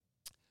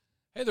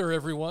Hey there,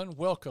 everyone.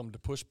 Welcome to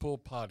Push Pull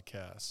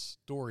Podcast,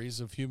 Stories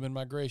of Human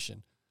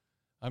Migration.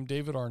 I'm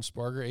David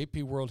Arnsparger,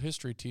 AP World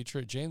History teacher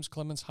at James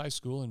Clemens High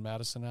School in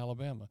Madison,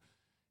 Alabama.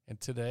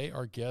 And today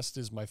our guest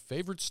is my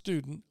favorite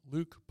student,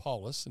 Luke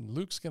Pawlus. And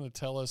Luke's going to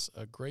tell us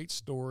a great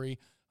story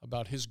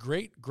about his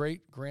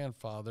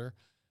great-great-grandfather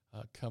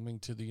coming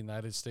to the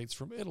United States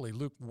from Italy.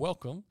 Luke,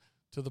 welcome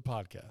to the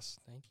podcast.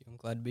 Thank you. I'm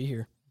glad to be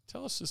here.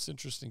 Tell us this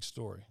interesting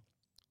story.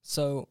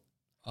 So,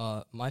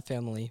 my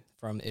family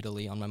from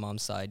Italy on my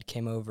mom's side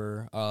came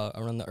over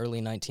around the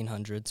early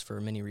 1900s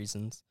for many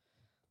reasons.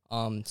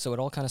 So it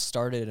all kind of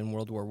started in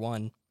World War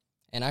I,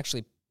 and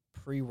actually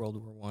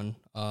pre-World War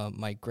I,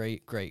 my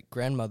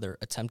great-great-grandmother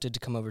attempted to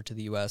come over to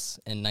the U.S.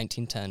 in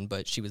 1910,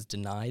 but she was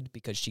denied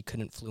because she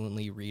couldn't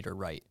fluently read or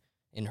write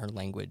in her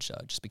language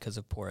just because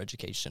of poor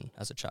education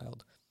as a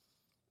child.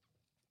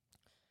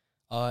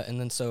 And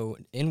then so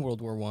in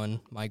World War I,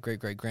 my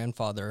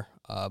great-great-grandfather,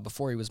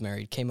 before he was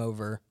married, came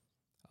over.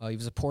 He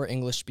was a poor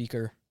English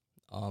speaker,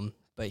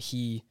 but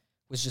he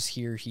was just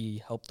here.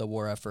 He helped the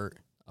war effort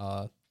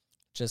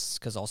just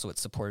because also it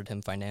supported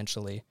him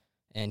financially.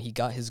 And he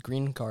got his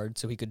green card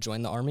so he could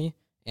join the Army.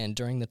 And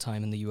during the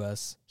time in the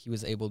U.S., he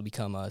was able to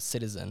become a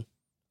citizen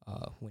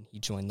when he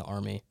joined the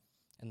Army.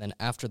 And then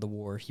after the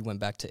war, he went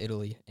back to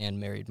Italy and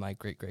married my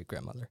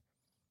great-great-grandmother.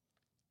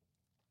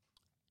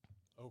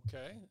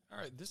 Okay. All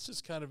right. This is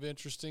kind of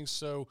interesting.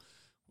 So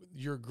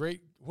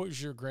what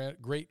was your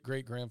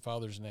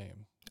great-great-grandfather's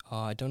name?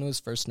 I don't know his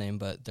first name,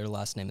 but their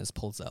last name is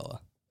Polzella.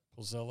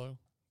 Polzello?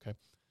 Okay.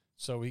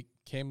 So he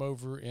came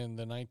over in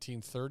the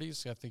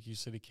 1930s. I think you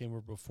said he came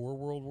over before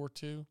World War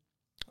II?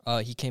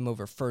 He came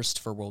over first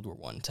for World War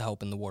I to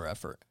help in the war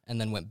effort,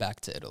 and then went back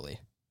to Italy.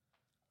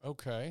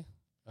 Okay.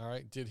 All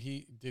right. Did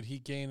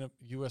he gain a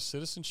U.S.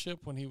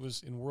 citizenship when he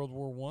was in World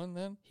War I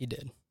then? He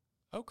did.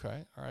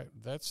 Okay. All right.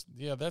 That's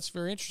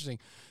very interesting.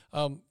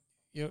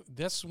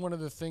 That's one of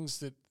the things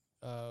that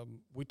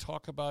we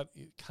talk about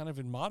kind of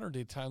in modern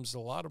day times. A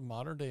lot of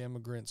modern day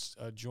immigrants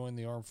join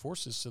the armed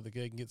forces so that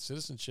they can get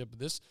citizenship.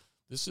 This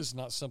is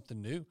not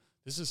something new.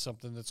 This is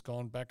something that's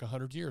gone back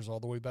 100 years, all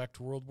the way back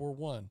to World War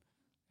I.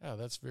 Yeah,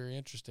 that's very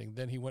interesting.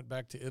 Then he went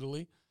back to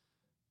Italy.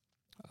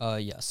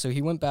 So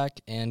he went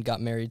back and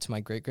got married to my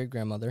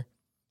great-great-grandmother.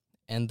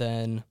 And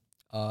then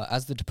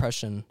as the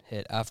Depression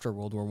hit after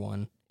World War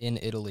I in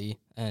Italy,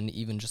 and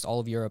even just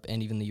all of Europe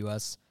and even the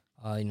U.S.,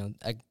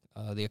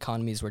 the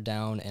economies were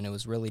down, and it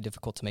was really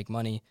difficult to make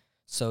money.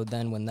 So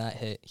then when that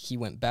hit, he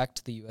went back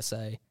to the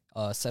USA,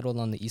 settled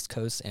on the East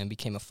Coast, and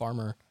became a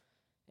farmer.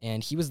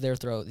 And he was there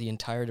throughout the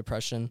entire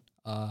Depression.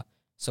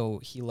 So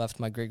he left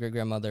my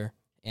great-great-grandmother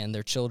and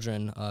their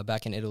children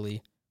back in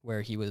Italy,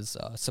 where he was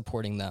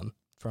supporting them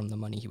from the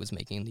money he was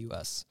making in the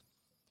U.S.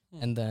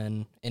 And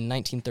then in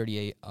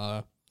 1938,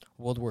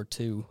 World War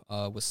II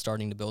was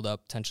starting to build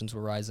up, tensions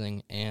were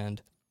rising,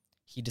 and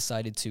he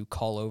decided to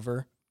call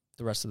over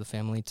the rest of the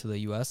family to the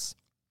U.S.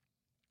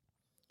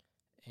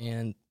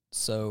 And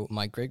so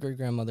my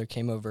great-great-grandmother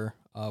came over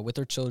with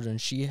her children.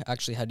 She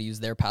actually had to use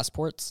their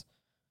passports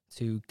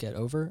to get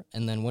over,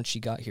 and then once she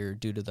got here,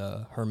 due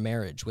to her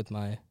marriage with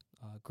my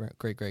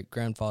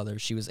great-great-grandfather,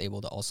 she was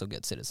able to also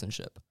get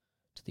citizenship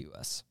to the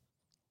U.S.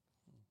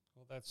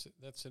 Well,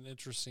 that's an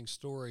interesting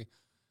story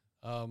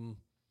of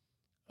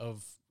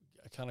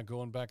kind of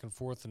going back and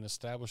forth and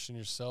establishing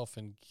yourself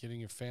and getting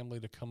your family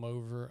to come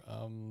over.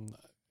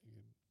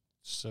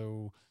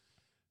 So,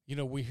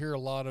 we hear a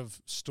lot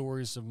of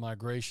stories of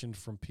migration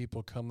from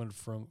people coming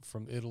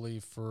from Italy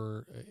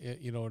for,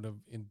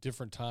 in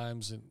different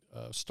times, and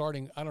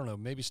starting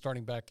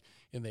back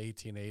in the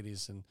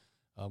 1880s and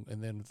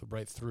then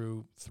right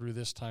through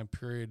this time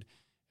period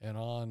and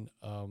on.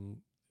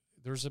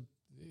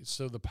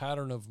 So the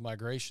pattern of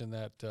migration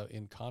that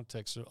in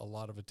context, a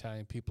lot of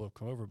Italian people have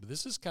come over. But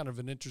this is kind of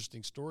an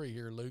interesting story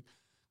here, Luke,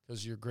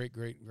 because your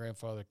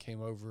great-great-grandfather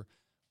came over,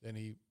 then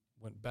he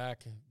went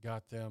back,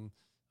 got them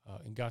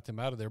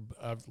out of there.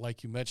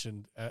 Like you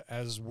mentioned,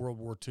 as World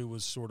War II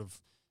was sort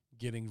of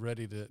getting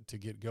ready to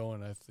get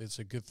going, it's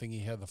a good thing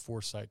he had the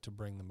foresight to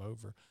bring them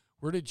over.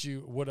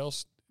 What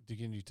else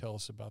can you tell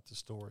us about the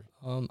story?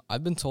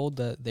 I've been told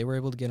that they were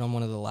able to get on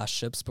one of the last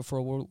ships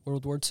before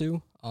World War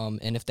II,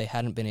 and if they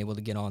hadn't been able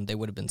to get on, they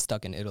would have been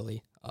stuck in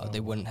Italy.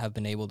 They wouldn't have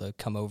been able to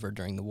come over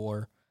during the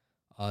war.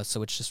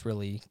 So it's just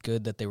really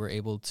good that they were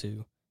able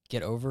to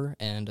get over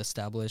and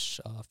establish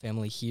a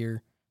family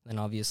here. Then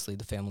obviously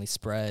the family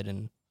spread,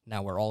 and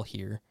now we're all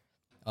here,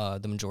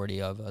 the majority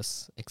of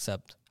us,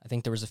 except I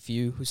think there was a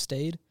few who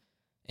stayed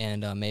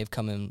and may have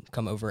come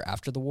over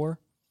after the war.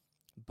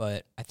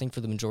 But I think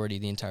for the majority,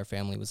 the entire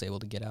family was able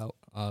to get out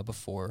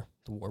before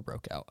the war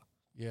broke out.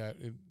 Yeah,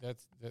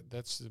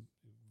 that's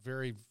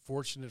very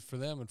fortunate for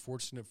them and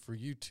fortunate for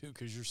you too,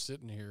 because you're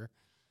sitting here.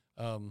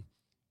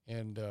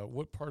 And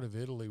what part of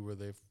Italy were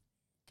they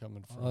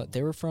coming from?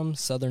 They were from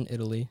southern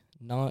Italy,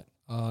 not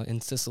in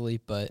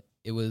Sicily, but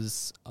it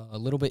was a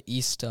little bit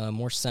east,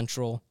 more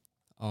central,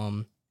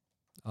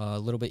 a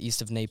little bit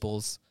east of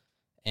Naples.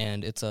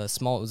 And it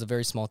was a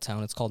very small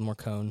town. It's called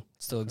Morcone. It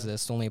still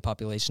exists, only a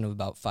population of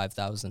about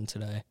 5,000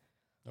 today.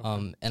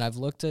 Okay. And I've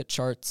looked at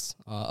charts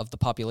of the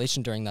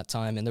population during that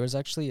time, and there was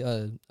actually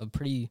a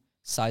pretty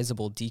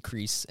sizable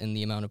decrease in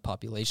the amount of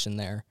population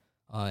there,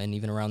 and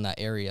even around that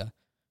area,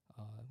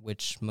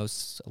 which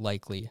most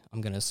likely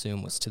I'm going to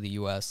assume was to the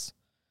U.S.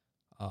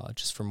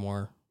 Just for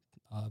more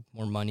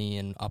money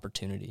and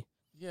opportunity.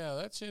 Yeah,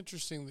 that's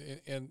interesting.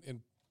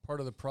 And part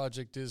of the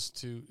project is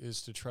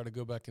to try to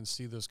go back and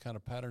see those kind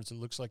of patterns. It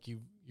looks like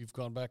you've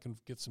gone back and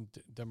get some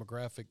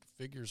demographic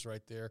figures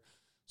right there.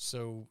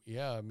 So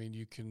yeah, I mean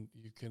you can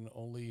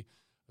only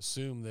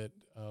assume that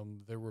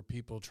there were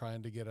people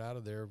trying to get out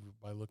of there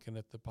by looking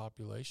at the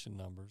population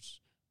numbers.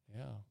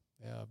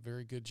 Yeah,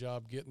 very good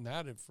job getting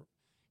that.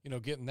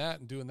 Getting that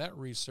and doing that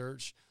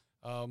research.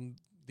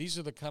 These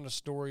are the kind of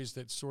stories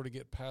that sort of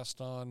get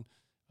passed on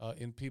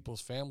in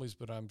people's families,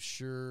 but I'm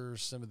sure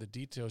some of the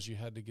details you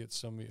had to get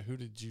who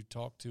did you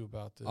talk to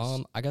about this?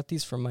 I got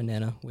these from my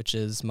Nana, which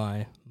is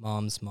my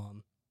mom's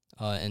mom,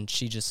 and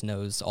she just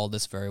knows all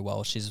this very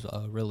well. She's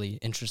really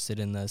interested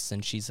in this,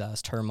 and she's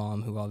asked her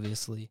mom, who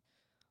obviously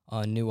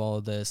knew all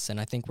of this, and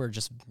I think we're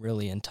just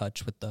really in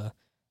touch with the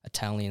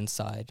Italian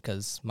side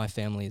because my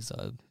family's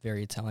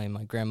very Italian.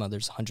 My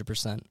grandmother's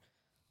 100%,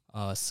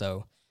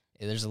 so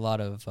there's a lot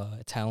of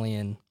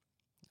Italian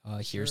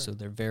here, so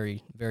they're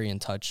very, very in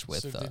touch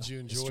with. So did you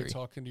enjoy history.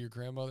 talking to your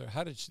grandmother?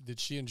 How did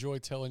she enjoy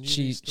telling you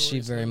She these stories? she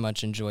very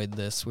much enjoyed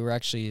this. We were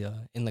actually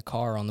in the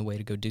car on the way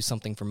to go do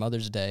something for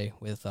Mother's Day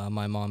with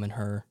my mom and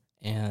her,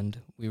 and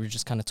we were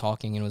just kind of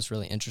talking, and it was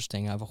really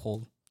interesting. I have a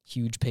whole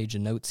huge page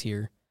of notes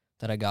here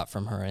that I got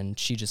from her, and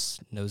she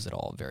just knows it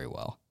all very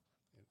well.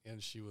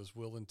 And she was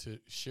willing to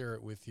share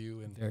it with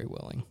you, and very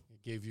willing.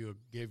 Gave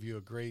you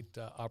a great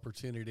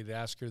opportunity to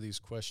ask her these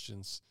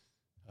questions.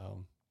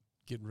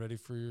 Getting ready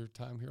for your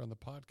time here on the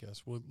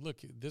podcast. Well, look,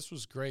 this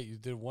was great. You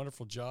did a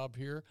wonderful job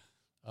here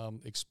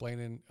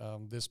explaining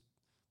this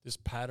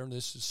pattern,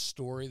 this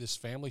story, this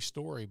family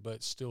story,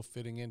 but still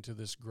fitting into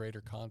this greater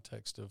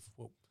context of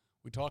what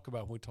we talk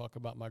about when we talk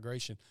about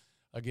migration.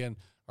 Again,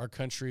 our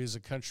country is a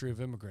country of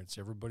immigrants.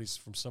 Everybody's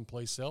from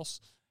someplace else,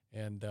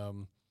 and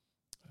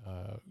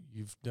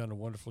you've done a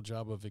wonderful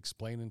job of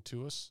explaining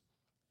to us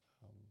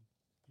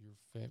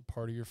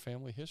part of your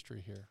family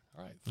history here.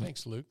 All right.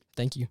 Thanks, Luke.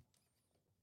 Thank you.